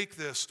undertake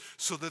this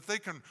so that they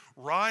can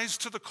rise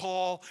to the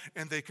call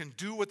and they can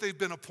do what they've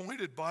been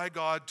appointed by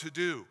God to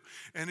do.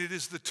 And it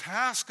is the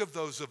task of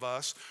those of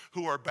us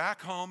who are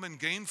back home and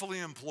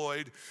gainfully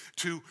employed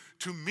to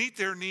meet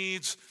their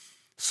needs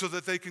so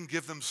that they can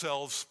give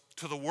themselves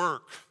to the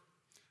work.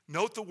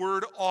 Note the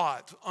word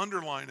ought,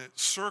 underline it,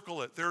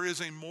 circle it. There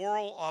is a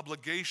moral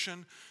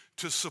obligation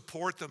to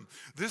support them.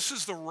 This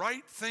is the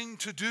right thing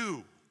to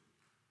do.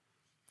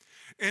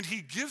 And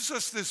he gives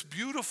us this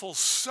beautiful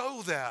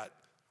so that,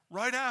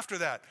 right after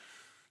that.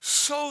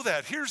 So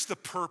that, here's the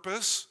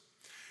purpose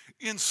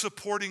in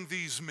supporting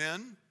these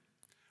men.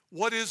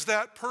 What is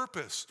that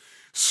purpose?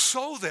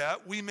 So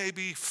that we may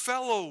be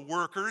fellow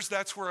workers.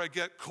 That's where I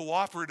get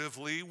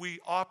cooperatively. We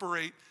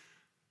operate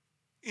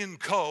in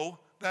co,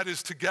 that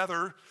is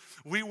together.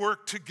 We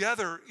work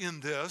together in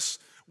this.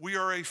 We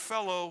are a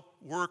fellow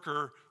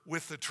worker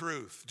with the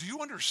truth. Do you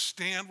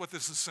understand what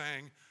this is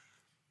saying?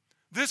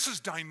 This is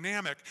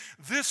dynamic.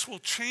 This will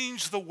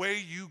change the way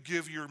you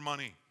give your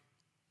money.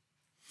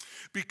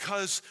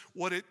 Because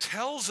what it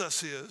tells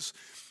us is,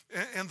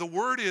 and the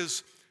word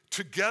is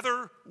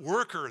together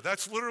worker.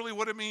 That's literally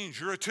what it means.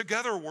 You're a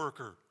together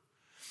worker.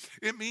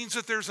 It means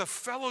that there's a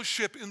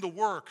fellowship in the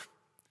work.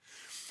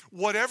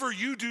 Whatever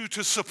you do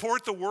to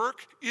support the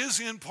work is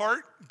in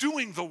part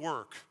doing the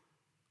work.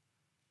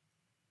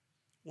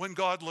 When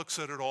God looks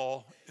at it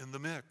all in the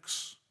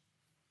mix.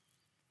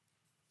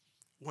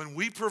 When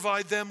we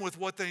provide them with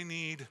what they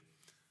need,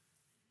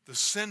 the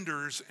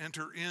senders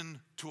enter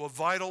into a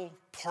vital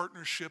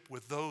partnership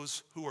with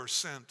those who are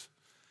sent.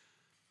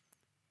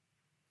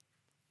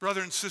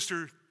 Brother and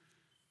sister,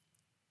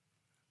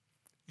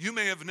 you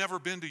may have never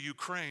been to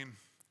Ukraine,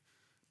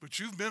 but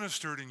you've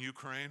ministered in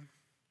Ukraine.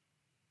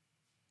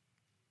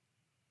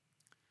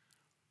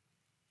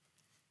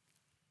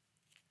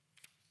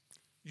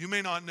 You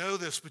may not know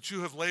this, but you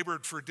have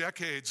labored for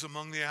decades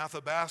among the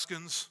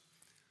Athabascans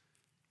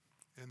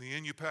and the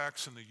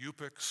Inupiaqs and the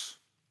Yupiks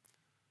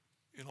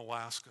in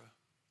Alaska.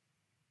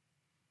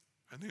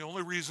 And the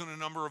only reason a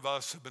number of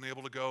us have been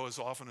able to go as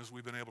often as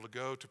we've been able to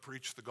go to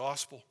preach the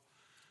gospel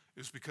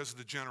is because of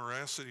the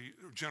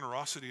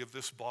generosity of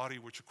this body,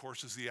 which of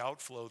course is the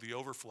outflow, the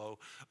overflow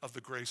of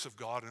the grace of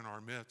God in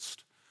our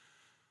midst.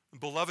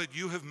 Beloved,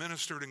 you have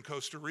ministered in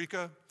Costa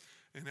Rica,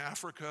 in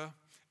Africa,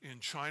 in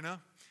China,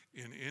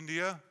 in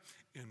India,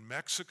 in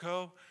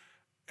Mexico,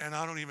 and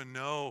I don't even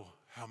know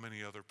how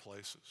many other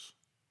places.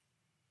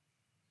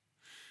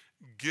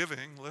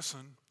 Giving,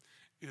 listen,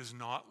 is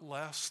not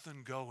less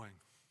than going.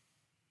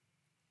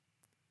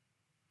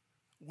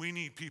 We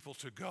need people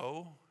to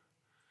go,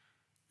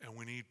 and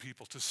we need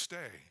people to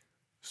stay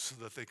so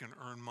that they can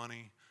earn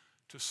money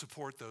to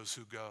support those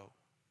who go.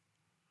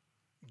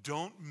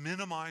 Don't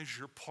minimize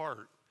your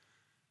part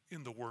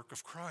in the work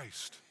of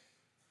Christ.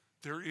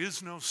 There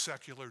is no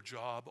secular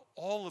job.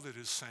 All of it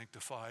is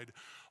sanctified.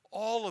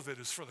 All of it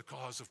is for the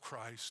cause of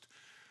Christ.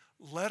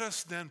 Let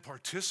us then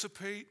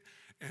participate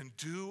and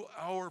do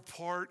our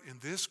part in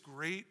this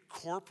great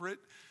corporate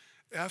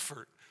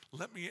effort.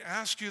 Let me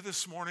ask you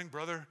this morning,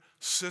 brother,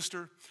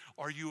 sister,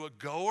 are you a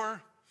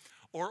goer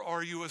or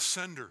are you a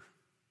sender?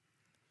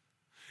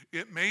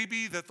 It may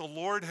be that the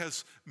Lord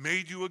has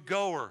made you a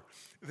goer.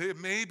 It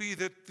may be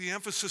that the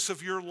emphasis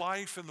of your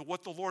life and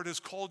what the Lord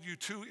has called you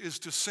to is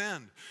to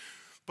send.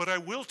 But I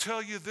will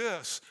tell you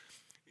this,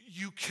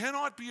 you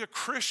cannot be a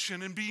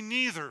Christian and be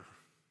neither.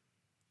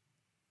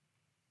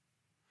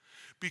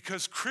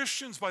 Because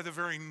Christians, by the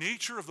very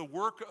nature of the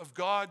work of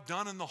God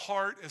done in the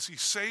heart as he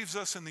saves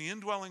us in the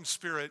indwelling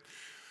spirit,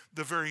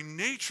 the very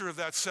nature of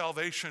that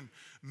salvation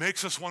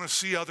makes us want to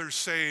see others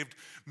saved,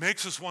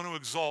 makes us want to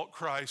exalt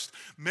Christ,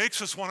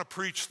 makes us want to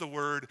preach the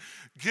word,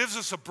 gives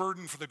us a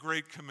burden for the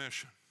Great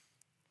Commission.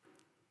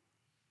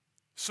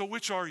 So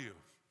which are you?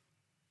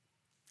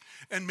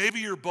 And maybe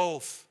you're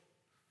both,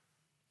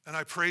 and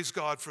I praise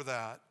God for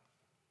that.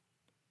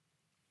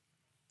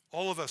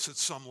 All of us at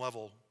some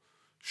level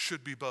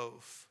should be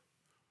both.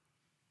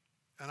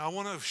 And I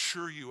want to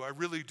assure you, I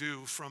really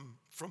do, from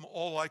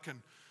all I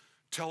can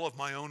tell of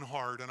my own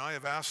heart, and I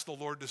have asked the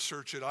Lord to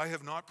search it. I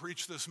have not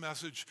preached this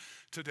message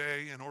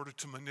today in order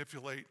to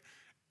manipulate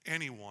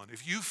anyone.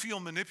 If you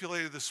feel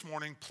manipulated this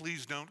morning,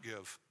 please don't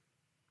give.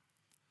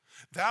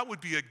 That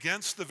would be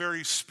against the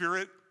very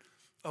spirit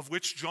of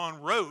which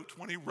John wrote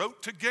when he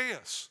wrote to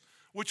Gaius,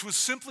 which was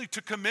simply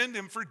to commend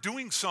him for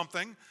doing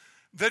something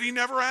that he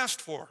never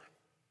asked for.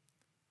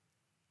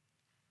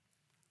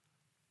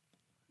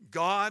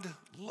 God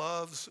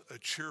loves a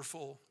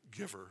cheerful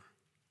giver.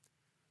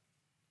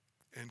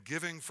 And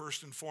giving,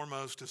 first and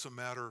foremost, is a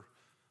matter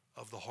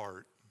of the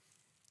heart.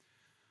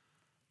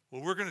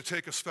 Well, we're going to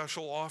take a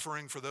special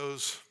offering for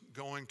those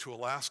going to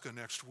Alaska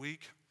next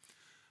week.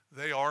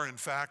 They are, in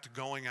fact,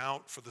 going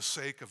out for the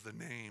sake of the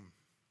name.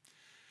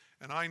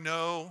 And I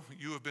know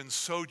you have been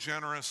so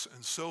generous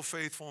and so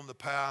faithful in the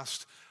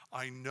past.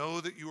 I know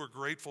that you are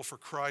grateful for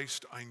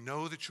Christ. I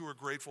know that you are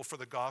grateful for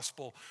the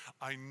gospel.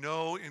 I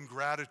know in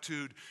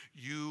gratitude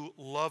you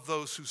love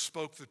those who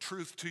spoke the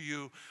truth to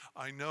you.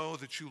 I know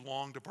that you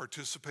long to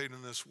participate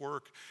in this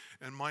work.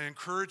 And my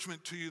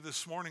encouragement to you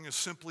this morning is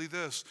simply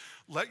this: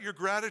 let your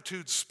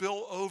gratitude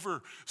spill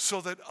over so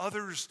that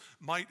others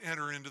might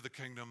enter into the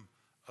kingdom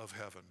of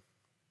heaven.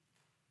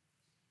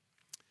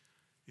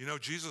 You know,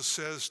 Jesus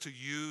says to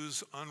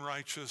use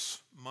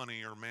unrighteous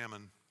money or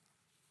mammon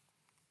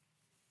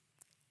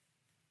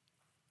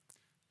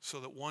so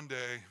that one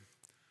day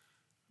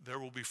there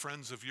will be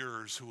friends of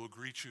yours who will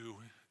greet you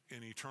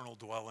in eternal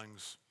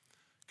dwellings.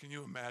 Can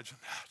you imagine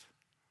that?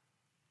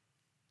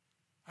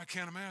 I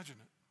can't imagine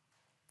it.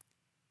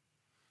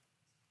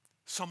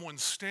 Someone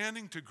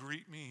standing to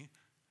greet me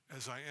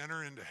as I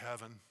enter into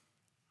heaven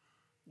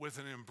with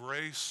an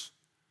embrace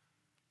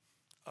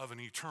of an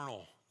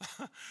eternal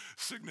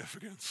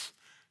significance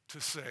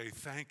to say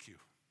thank you.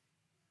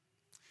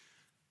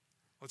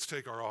 Let's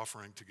take our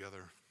offering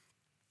together.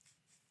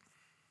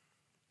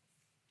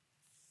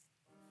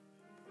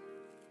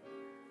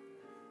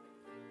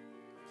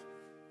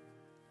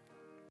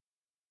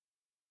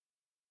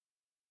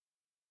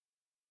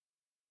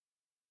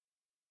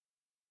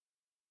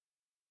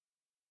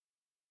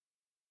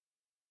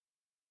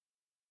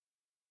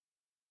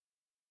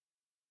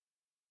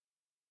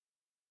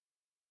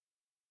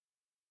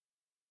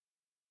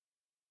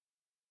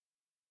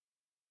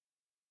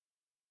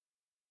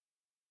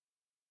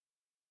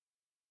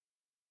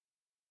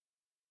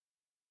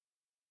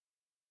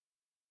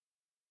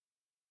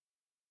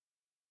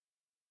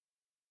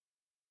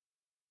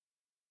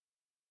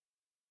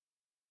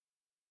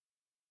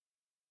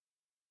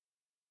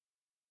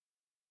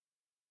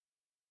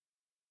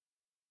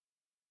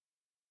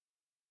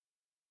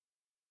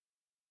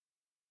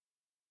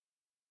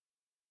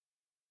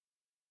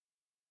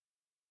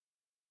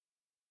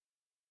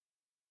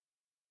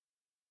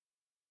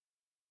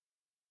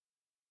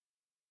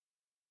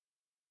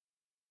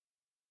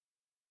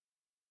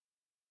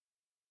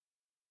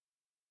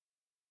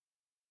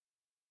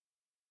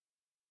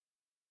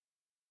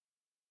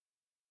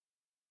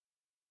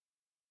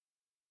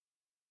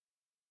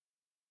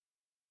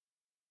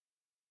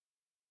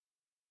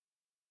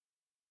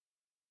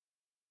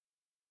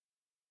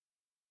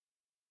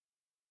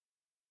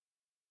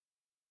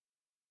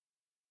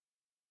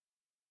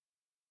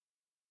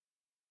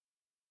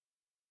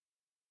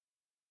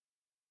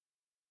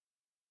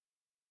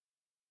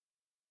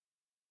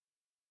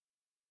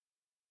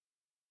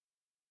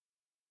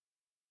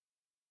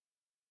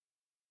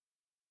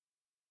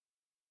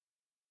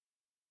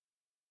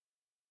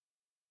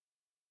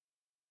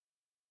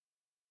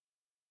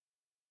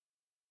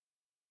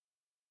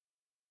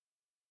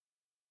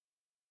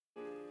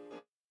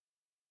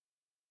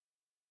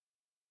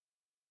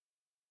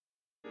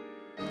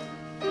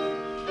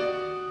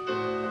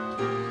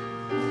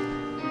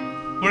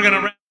 We're going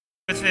to wrap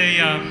with a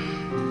hymn,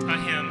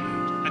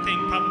 I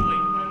think probably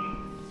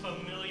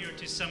unfamiliar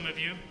to some of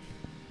you.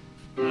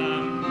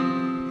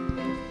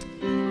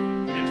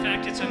 In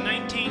fact, it's a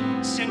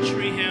 19th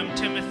century hymn,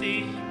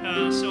 Timothy,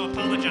 so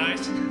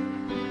apologize.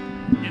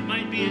 It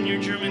might be in your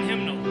German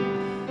hymnal,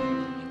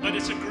 but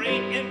it's a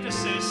great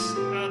emphasis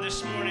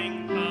this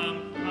morning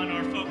on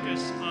our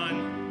focus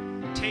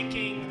on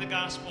taking the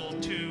gospel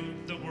to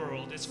the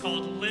world. It's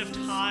called Lift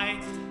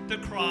High the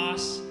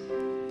Cross,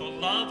 the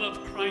love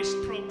of Christ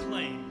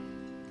proclaim,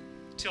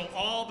 till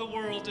all the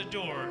world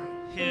adore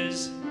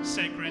his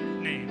sacred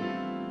name.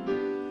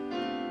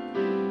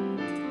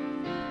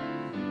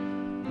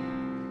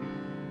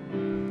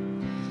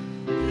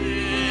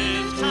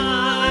 Lift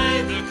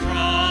high the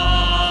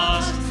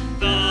cross,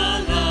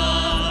 the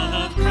love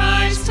of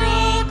Christ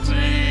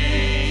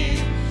proclaim,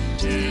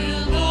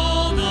 till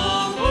all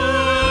the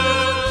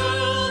world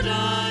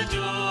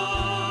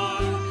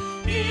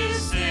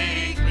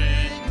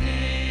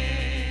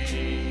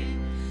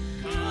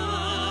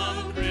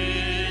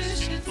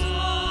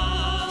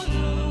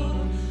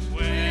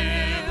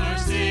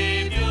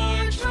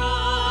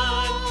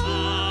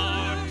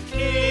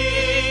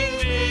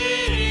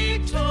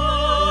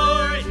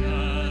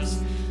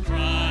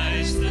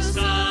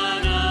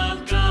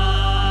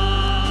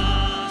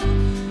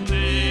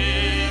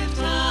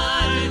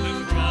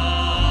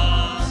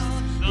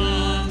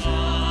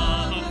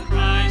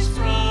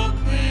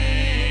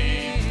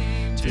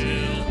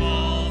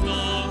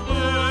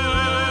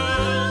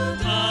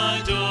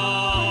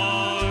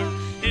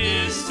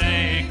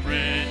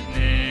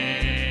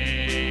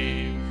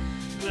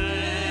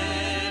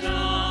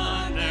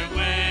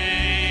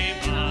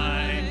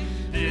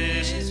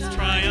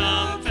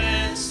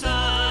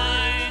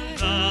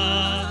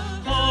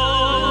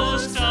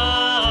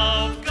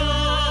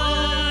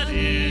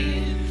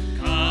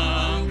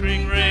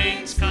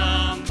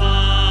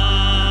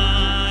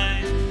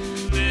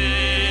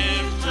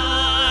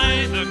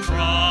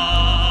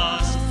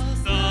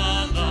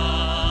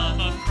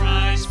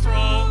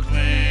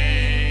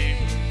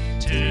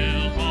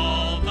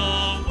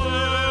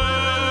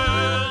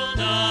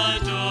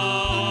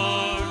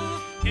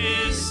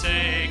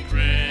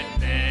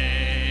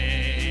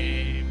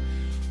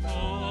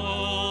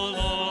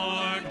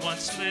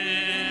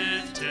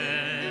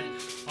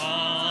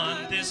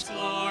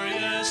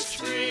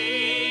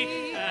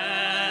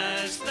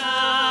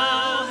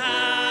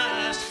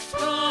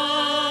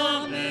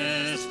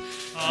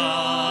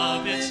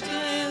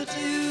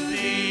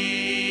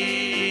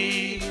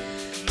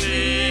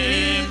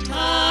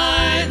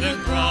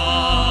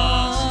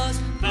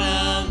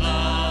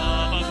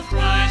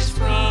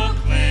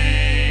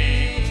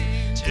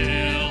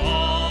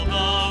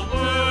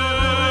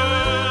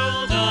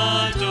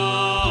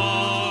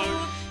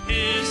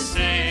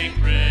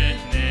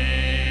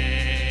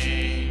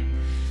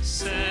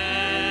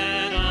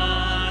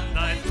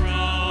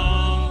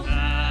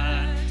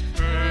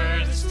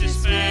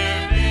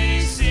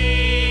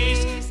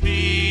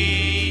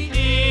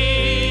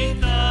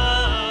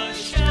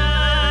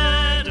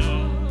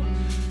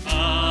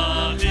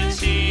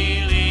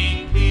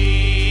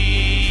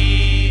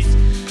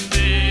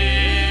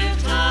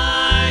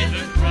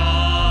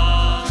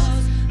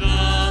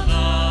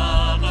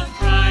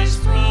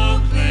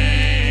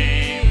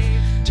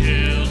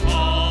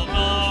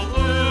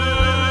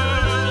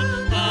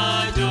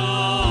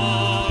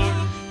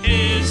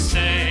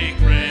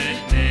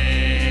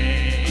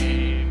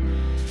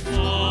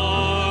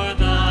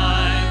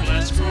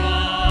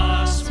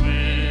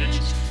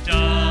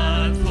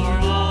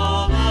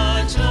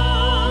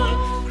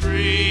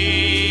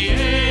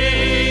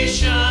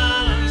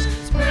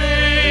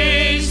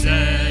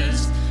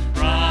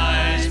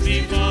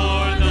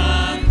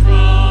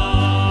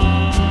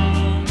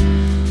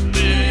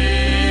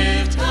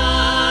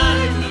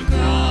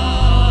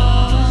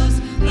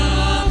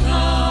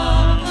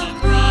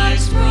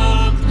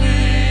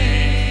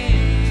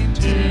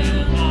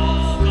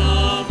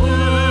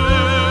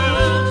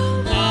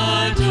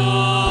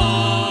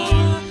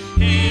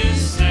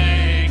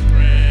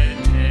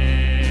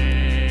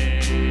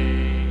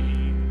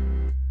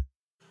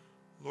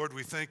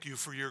thank you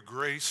for your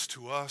grace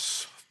to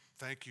us.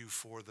 Thank you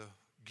for the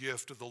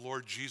gift of the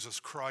Lord Jesus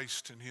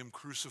Christ and him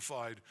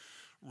crucified,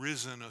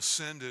 risen,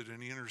 ascended,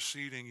 and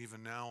interceding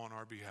even now on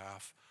our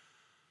behalf.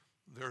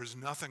 There is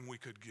nothing we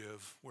could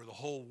give. Were the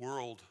whole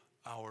world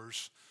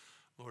ours,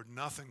 Lord,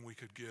 nothing we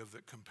could give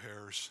that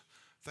compares.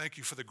 Thank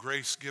you for the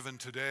grace given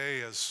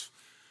today as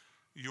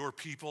your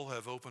people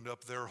have opened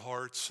up their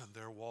hearts and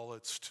their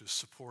wallets to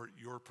support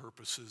your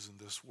purposes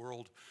in this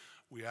world.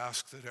 We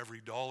ask that every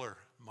dollar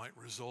might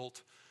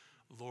result,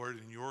 Lord,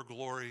 in your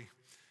glory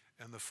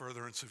and the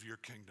furtherance of your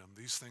kingdom.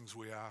 These things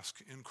we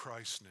ask in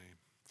Christ's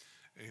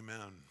name.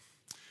 Amen.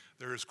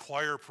 There is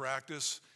choir practice